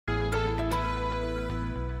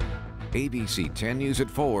ABC 10 News at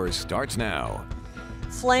 4 starts now.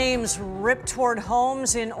 Flames rip toward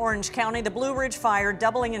homes in Orange County. The Blue Ridge fire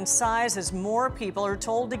doubling in size as more people are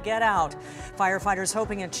told to get out. Firefighters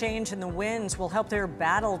hoping a change in the winds will help their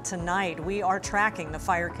battle tonight. We are tracking the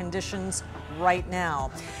fire conditions right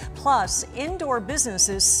now. Plus, indoor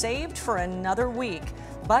businesses saved for another week.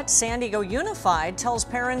 But San Diego Unified tells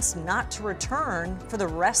parents not to return for the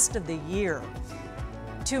rest of the year.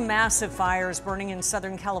 Two massive fires burning in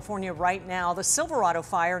Southern California right now. The Silverado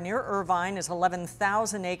fire near Irvine is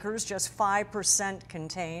 11,000 acres, just 5%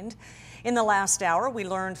 contained. In the last hour, we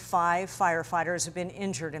learned 5 firefighters have been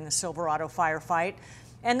injured in the Silverado firefight.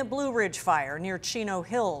 And the Blue Ridge fire near Chino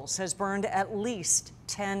Hills has burned at least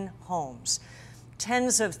 10 homes.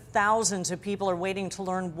 Tens of thousands of people are waiting to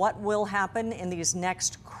learn what will happen in these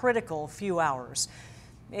next critical few hours.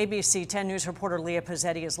 ABC 10 News reporter Leah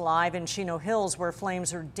Pizzetti is live in Chino Hills, where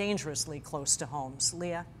flames are dangerously close to homes.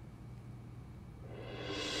 Leah?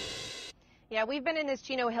 Yeah, we've been in this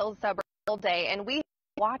Chino Hills suburb all day, and we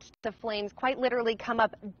watched the flames quite literally come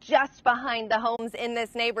up just behind the homes in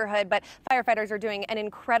this neighborhood, but firefighters are doing an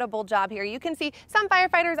incredible job here. You can see some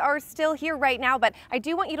firefighters are still here right now, but I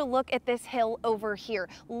do want you to look at this hill over here.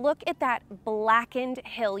 Look at that blackened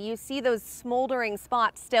hill. You see those smoldering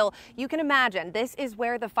spots still. You can imagine this is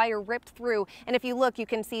where the fire ripped through, and if you look, you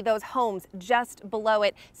can see those homes just below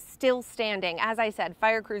it still standing. As I said,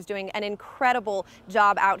 fire crews doing an incredible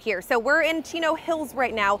job out here. So we're in Chino Hills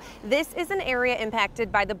right now. This is an area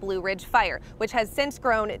impacted by the Blue Ridge fire, which has since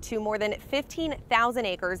grown to more than 15,000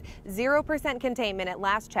 acres, 0% containment at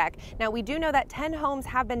last check. Now, we do know that 10 homes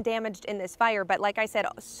have been damaged in this fire, but like I said,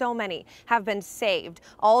 so many have been saved.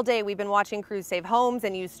 All day, we've been watching crews save homes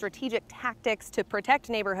and use strategic tactics to protect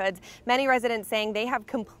neighborhoods. Many residents saying they have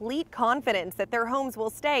complete confidence that their homes will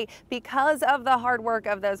stay because of the hard work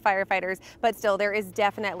of those firefighters. But still, there is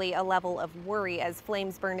definitely a level of worry as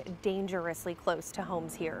flames burn dangerously close to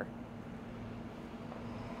homes here.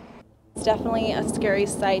 It's definitely a scary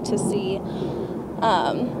sight to see,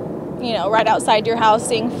 right outside your house,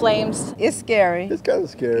 seeing flames. It's scary. It's kind of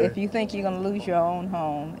scary. If you think you're going to lose your own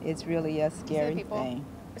home, it's really a scary thing.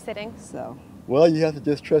 Sitting. So. Well, you have to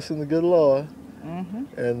just trust in the good Lord,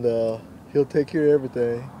 and He'll take care of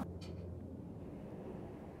everything.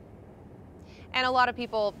 And a lot of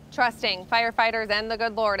people trusting firefighters and the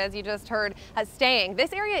good Lord, as you just heard, staying.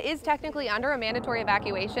 This area is technically under a mandatory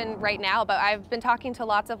evacuation right now, but I've been talking to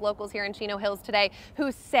lots of locals here in Chino Hills today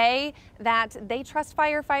who say that they trust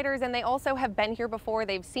firefighters and they also have been here before.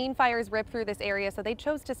 They've seen fires rip through this area, so they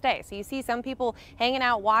chose to stay. So you see some people hanging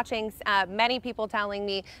out watching, many people telling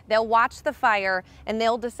me they'll watch the fire and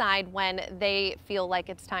they'll decide when they feel like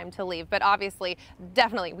it's time to leave. But obviously,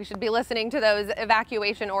 definitely, we should be listening to those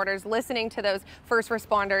evacuation orders, listening to those first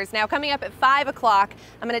responders. Now, coming up at 5 o'clock,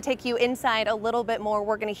 I'm going to take you inside a little bit more.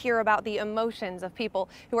 We're going to hear about the emotions of people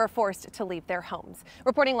who are forced to leave their homes.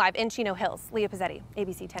 Reporting live in Chino Hills, Leah Pizzetti,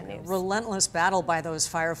 ABC 10 News. Relentless battle by those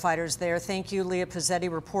firefighters there. Thank you, Leah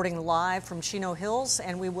Pizzetti, reporting live from Chino Hills,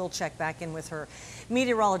 and we will check back in with her.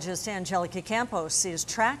 Meteorologist Angelica Campos is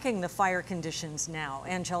tracking the fire conditions now.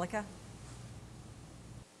 Angelica?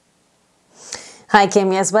 Hi,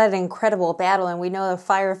 Kim. Yes, what an incredible battle, and we know the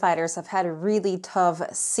firefighters have had a really tough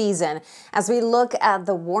season. As we look at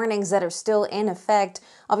the warnings that are still in effect,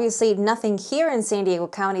 obviously nothing here in San Diego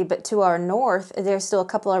County, but to our north, there's still a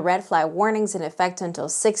couple of red flag warnings in effect until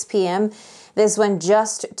 6 p.m. This one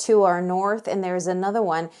just to our north, and there's another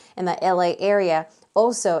one in the LA area.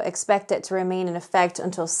 Also expected to remain in effect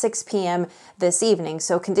until 6 p.m. this evening.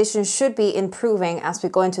 So conditions should be improving as we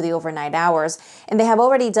go into the overnight hours. And they have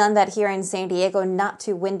already done that here in San Diego. Not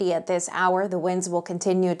too windy at this hour. The winds will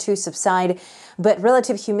continue to subside, but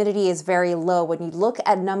relative humidity is very low. When you look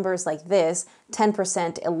at numbers like this,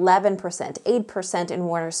 10%, 11%, 8% in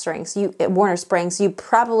Warner Springs, you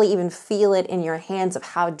probably even feel it in your hands of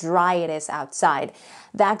how dry it is outside.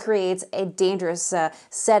 That creates a dangerous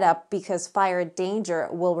setup because fire danger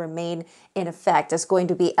will remain in effect. It's going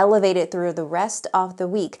to be elevated through the rest of the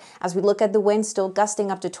week. As we look at the wind still gusting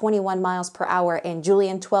up to 21 miles per hour in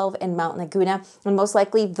Julian, 12 in Mount Laguna, and most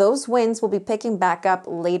likely those winds will be picking back up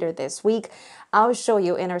later this week. I'll show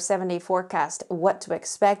you in our 7-day forecast what to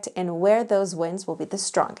expect and where those winds will be the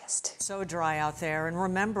strongest. So dry out there. And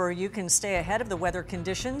remember, you can stay ahead of the weather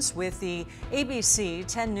conditions with the ABC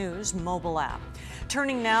 10 News mobile app.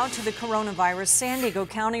 Turning now to the coronavirus, San Diego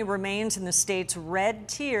County remains in the state's red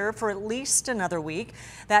tier for at least another week.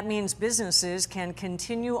 That means businesses can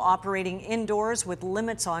continue operating indoors with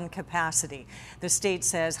limits on capacity. The state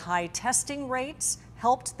says high testing rates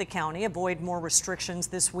helped the county avoid more restrictions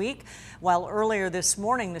this week. While earlier this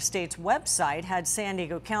morning, the state's website had San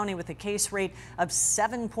Diego County with a case rate of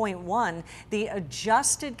 7.1. The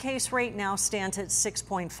adjusted case rate now stands at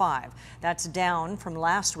 6.5. That's down from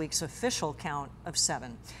last week's official count of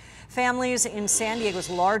 7. Families in San Diego's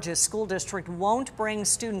largest school district won't bring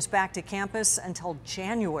students back to campus until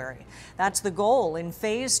January. That's the goal in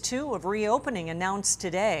phase 2 of reopening announced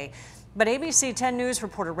today. But ABC 10 News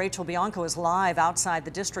reporter Rachel Bianco is live outside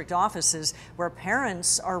the district offices where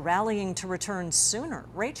parents are rallying to return sooner.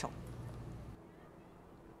 Rachel.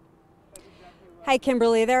 Hi,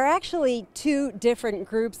 Kimberly. There are actually two different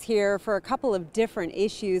groups here for a couple of different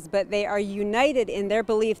issues, but they are united in their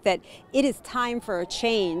belief that it is time for a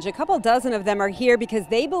change. A couple dozen of them are here because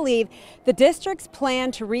they believe the district's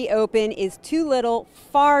plan to reopen is too little,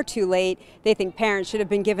 far too late. They think parents should have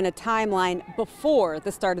been given a timeline before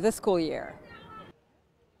the start of the school year.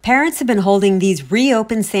 Parents have been holding these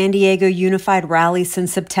Reopen San Diego Unified rallies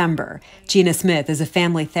since September. Gina Smith is a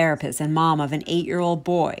family therapist and mom of an 8-year-old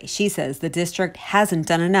boy. She says the district hasn't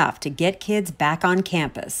done enough to get kids back on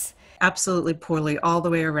campus. Absolutely poorly all the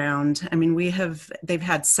way around. I mean, they've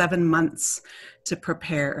had 7 months to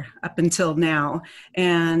prepare up until now,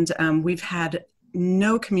 and we've had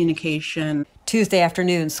no communication. Tuesday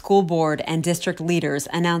afternoon, school board and district leaders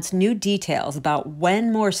announced new details about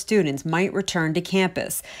when more students might return to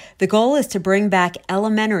campus. The goal is to bring back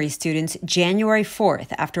elementary students January 4th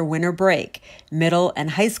after winter break. Middle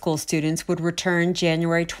and high school students would return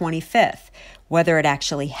January 25th. Whether it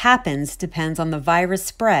actually happens depends on the virus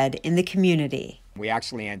spread in the community. We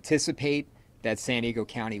actually anticipate that San Diego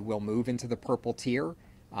County will move into the purple tier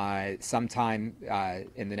sometime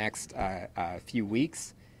in the next few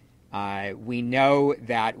weeks. We know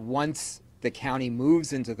that once the county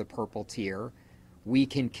moves into the purple tier, we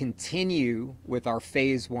can continue with our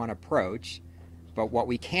phase 1 approach, but what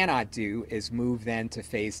we cannot do is move then to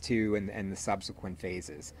phase 2 and the subsequent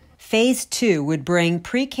phases. Phase 2 would bring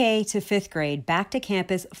pre-K to 5th grade back to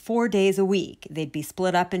campus 4 days a week. They'd be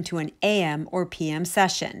split up into an AM or PM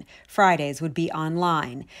session. Fridays would be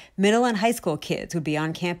online. Middle and high school kids would be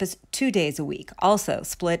on campus 2 days a week, also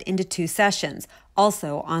split into 2 sessions,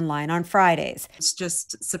 also online on Fridays. It's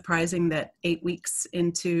just surprising that 8 weeks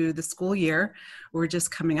into the school year, we're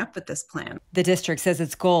just coming up with this plan. The district says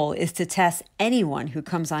its goal is to test anyone who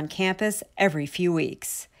comes on campus every few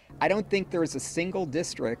weeks. I don't think there is a single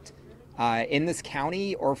district in this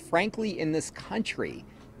county or frankly in this country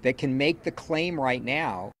that can make the claim right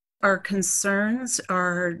now. Our concerns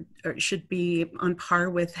should be on par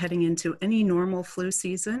with heading into any normal flu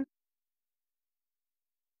season.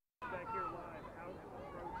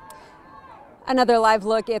 Another live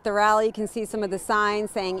look at the rally. You can see some of the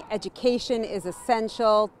signs saying education is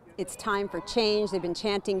essential. It's time for change. They've been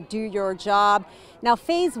chanting, do your job. Now,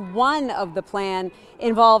 phase 1 of the plan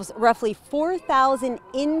involves roughly 4,000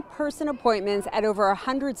 in-person appointments at over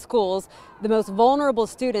 100 schools, the most vulnerable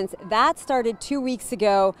students. That started 2 weeks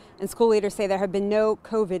ago, and school leaders say there have been no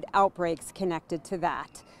COVID outbreaks connected to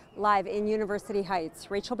that. Live in University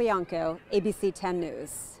Heights, Rachel Bianco, ABC 10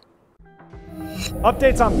 News.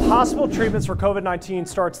 Updates on possible treatments for COVID-19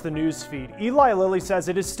 starts the news feed. Eli Lilly says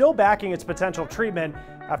it is still backing its potential treatment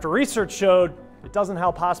after research showed it doesn't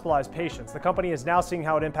help hospitalized patients. The company is now seeing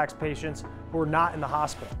how it impacts patients who are not in the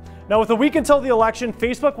hospital. Now, with a week until the election,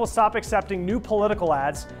 Facebook will stop accepting new political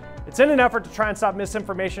ads. It's in an effort to try and stop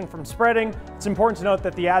misinformation from spreading. It's important to note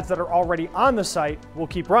that the ads that are already on the site will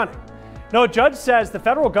keep running. Now, a judge says the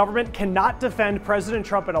federal government cannot defend President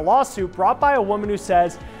Trump in a lawsuit brought by a woman who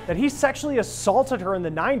says that he sexually assaulted her in the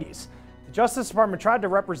 90s. The Justice Department tried to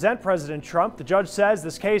represent President Trump. The judge says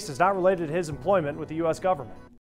this case is not related to his employment with the U.S. government.